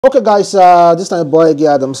Okay, guys, this time boy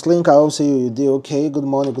again, Adam's Link. I hope you do okay. Good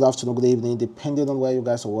morning, good afternoon, good evening, depending on where you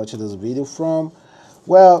guys are watching this video from.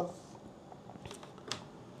 Well,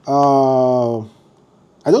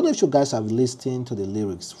 I don't know if you guys have listened to the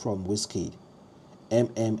lyrics from Wizkid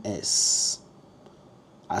MMS,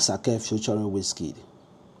 Asake featuring Wizkid.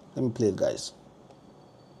 Let me play it, guys.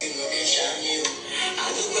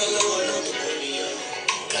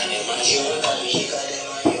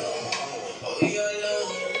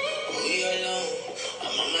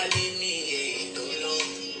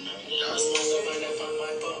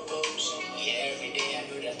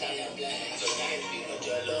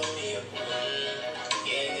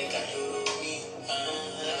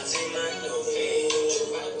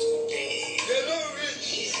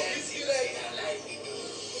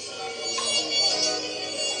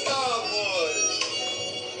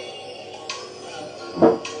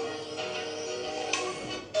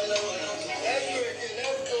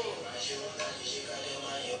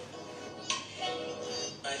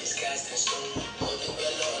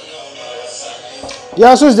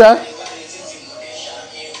 Yeah, so is there?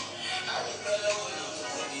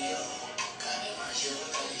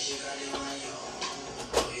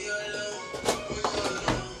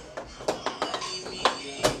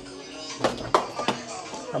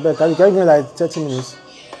 I bet can you give me like 30 minutes?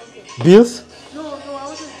 Bills? No, I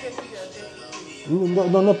wasn't checking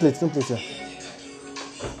No plates, no plates here.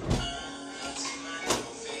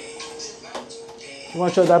 You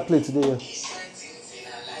want to show that plate today? Yeah.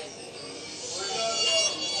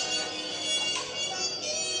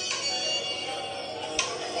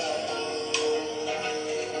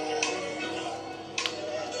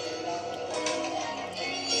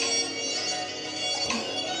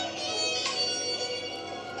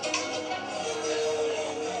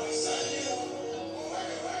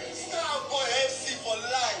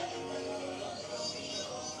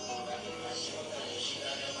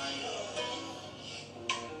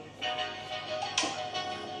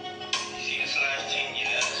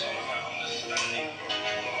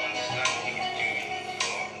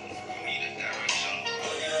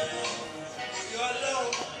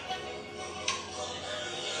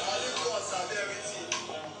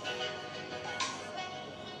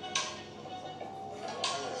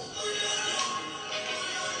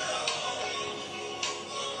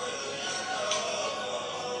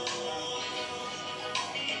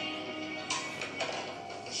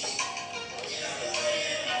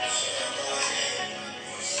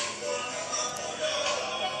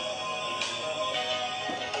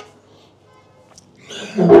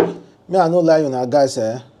 Me, I no lie you now, guys.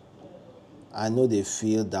 I know they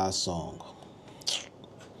feel that song.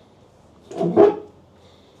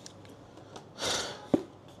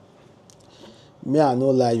 Me, I no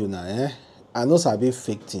lie you now. I know sabi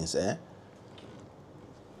fake things.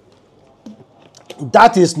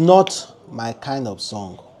 That is not my kind of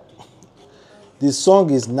song. The song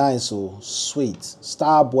is nice, so sweet,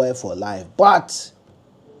 star boy for life, but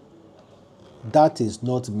that is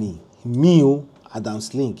not me. Me,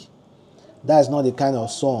 Adam's Link. That is not the kind of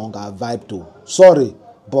song I vibe to. Sorry,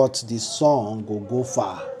 but the song go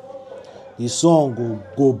far. The song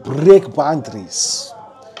go break boundaries.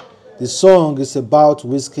 The song is about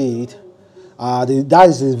Wizkid. That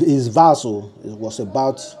is his verse.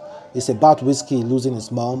 It's about Wizkid losing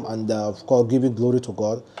his mom and of course giving glory to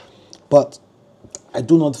God. But I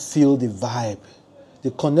do not feel the vibe. The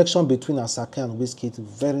connection between Asake and Wizkid is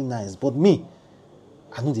very nice. But me,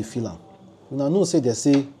 I know the feeling. When I know say they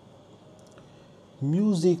say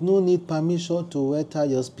music no need permission to enter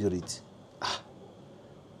your spirit.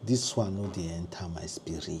 This one no dey enter my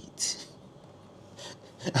spirit.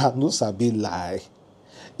 I no sabi lie.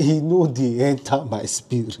 E no dey enter my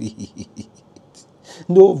spirit.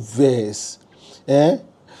 No verse.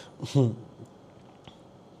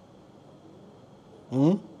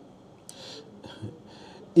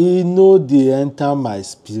 E no dey enter my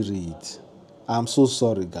spirit. I'm so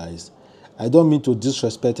sorry, guys. I don't mean to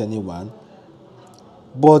disrespect anyone,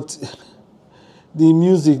 but the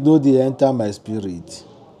music no dey enter my spirit.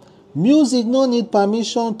 Music no need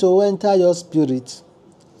permission to enter your spirit.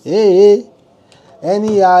 Hey,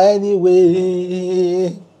 anyhow, anyway.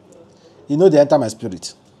 E no dey enter my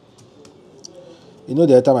spirit. E no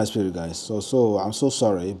dey enter my spirit, guys. So I'm so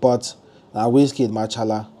sorry, but Wizkid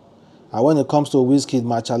Machala. And when it comes to Wizkid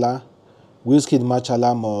Machala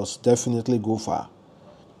must definitely go far.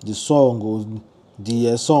 The song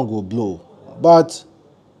will blow. But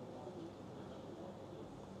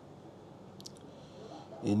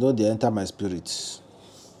e no dey enter my spirit.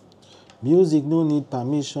 Music no need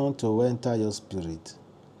permission to enter your spirit.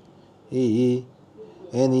 Hey,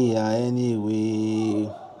 anyhow, anyway.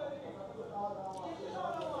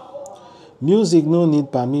 Music no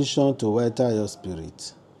need permission to enter your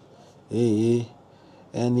spirit. Hey,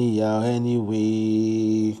 anyhow,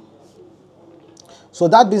 anyway. So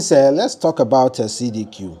that being said, let's talk about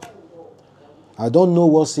CDQ. I don't know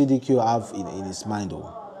what CDQ have in his mind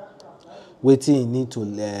though. Waiting he need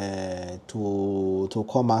to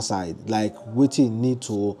come outside, like waiting he need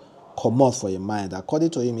to come out for your mind. According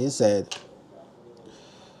to him, he said,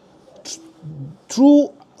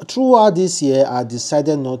 throughout this year, I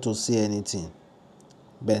decided not to say anything.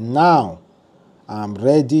 But now, I'm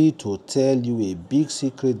ready to tell you a big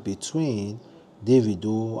secret between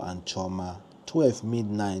Davido and Chioma. 12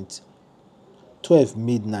 midnight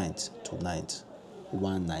tonight,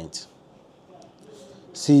 one night.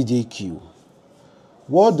 CDQ.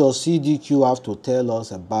 What does CDQ have to tell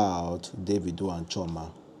us about Davido and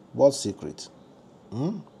Chioma? What secret?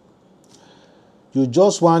 You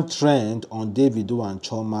just want trend on Davido and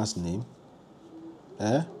Chioma's name?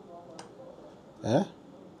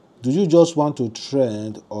 Do you just want to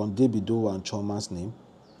trend on Davido and Chioma's name?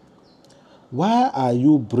 Why are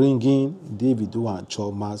you bringing Davido and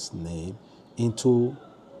Chioma's name into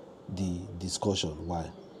the discussion?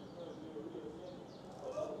 Why?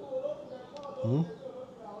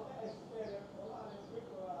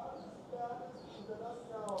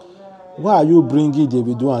 Why are you bringing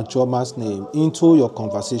Davido and Chioma's name into your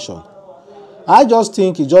conversation? I just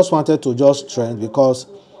think he just wanted to just trend because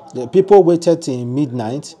the people waited till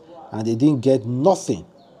midnight and they didn't get nothing.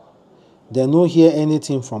 They don't hear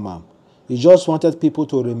anything from him. He just wanted people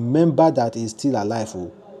to remember that he's still alive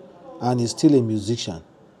and he's still a musician.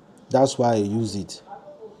 That's why he used it.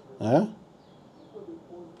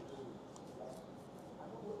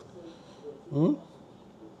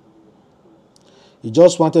 He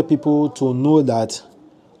just wanted people to know that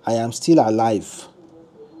I am still alive.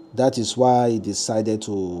 That is why he decided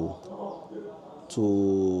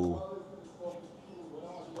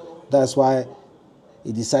that's why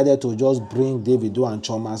he decided to just bring Davido and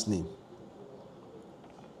Chioma's name.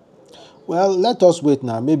 Well, let us wait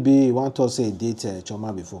now. Maybe he want us to say date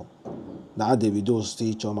Chioma before. Now Davido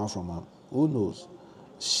steal Chioma from him. Who knows?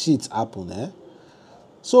 Shit happen,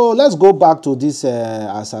 So let's go back to this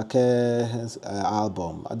Asake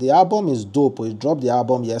album. The album is dope. He dropped the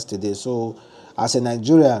album yesterday. So as a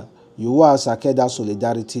Nigerian, you owe Asake that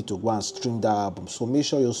solidarity to go and stream that album. So make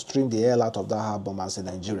sure you stream the hell out of that album as a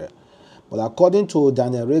Nigerian. But according to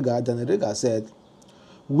Daniel Rega said,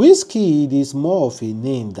 Wizkid is more of a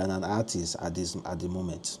name than an artist at the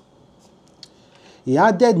moment. He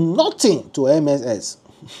added nothing to MMS.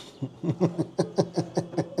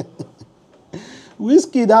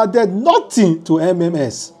 Wizkid added nothing to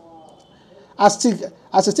MMS.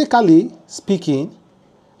 Aesthetically speaking,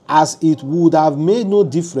 as it would have made no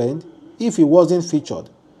difference if he wasn't featured.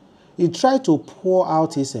 He tried to pour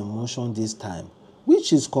out his emotion this time,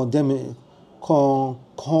 which is condemnable.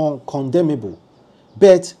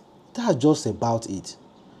 But that's just about it.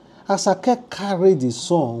 Asake carried the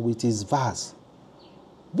song with his verse,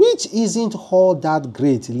 which isn't all that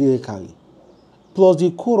great lyrically. Plus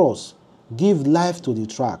the chorus give life to the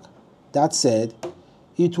track. That said,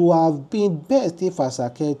 it would have been best if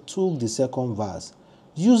Asake took the second verse,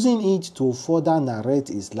 using it to further narrate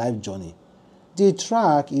his life journey. The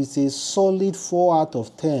track is a solid 4 out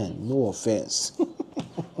of 10, no offense.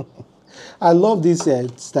 I love this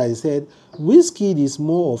style. He said, Wizkid is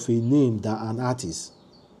more of a name than an artist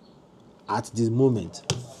at this moment.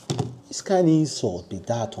 This kind of insult be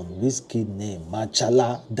that on Wizkid name,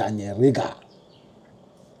 Machala Daniel Rega.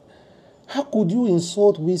 How could you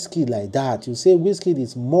insult Wizkid like that? You say Wizkid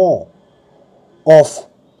is more of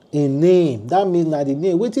a name. That means that the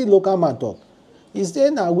name. Wait till local man talk. He's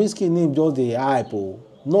saying that Wizkid name just the hype.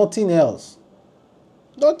 Nothing else.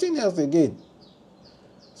 Nothing else again.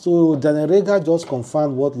 So Daniel Rega just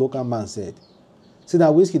confirmed what local man said. See that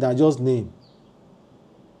Wizkid are just name.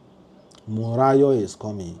 Morayo is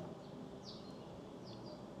coming.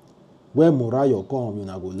 When Morayo come, you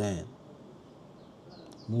na go learn.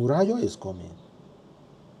 Morayo is coming.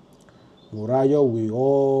 Morayo will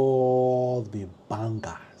all be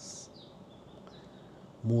bangers.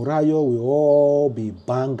 Morayo will all be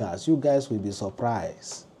bangers. You guys will be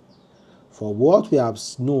surprised. For what we have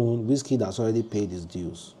known, Wizkid has already paid his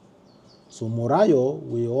dues. So Morayo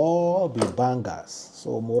will all be bangers.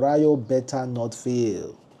 So Morayo better not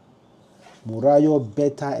fail. Morayo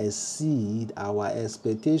better exceed our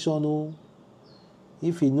expectation.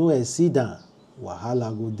 If he no exceed them,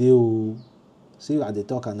 wahala go dey. See at the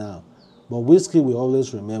talker now. But Wizkid will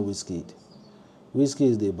always remain Wizkid. Wizkid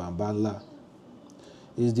is the Bambala.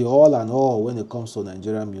 Is the all and all when it comes to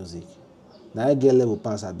Nigerian music. Now I get level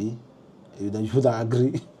pass abi. You don't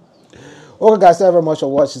agree. Okay, guys, thank you very much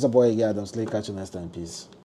for watching. It's a boy again, Adamslink. Catch you next time. Peace.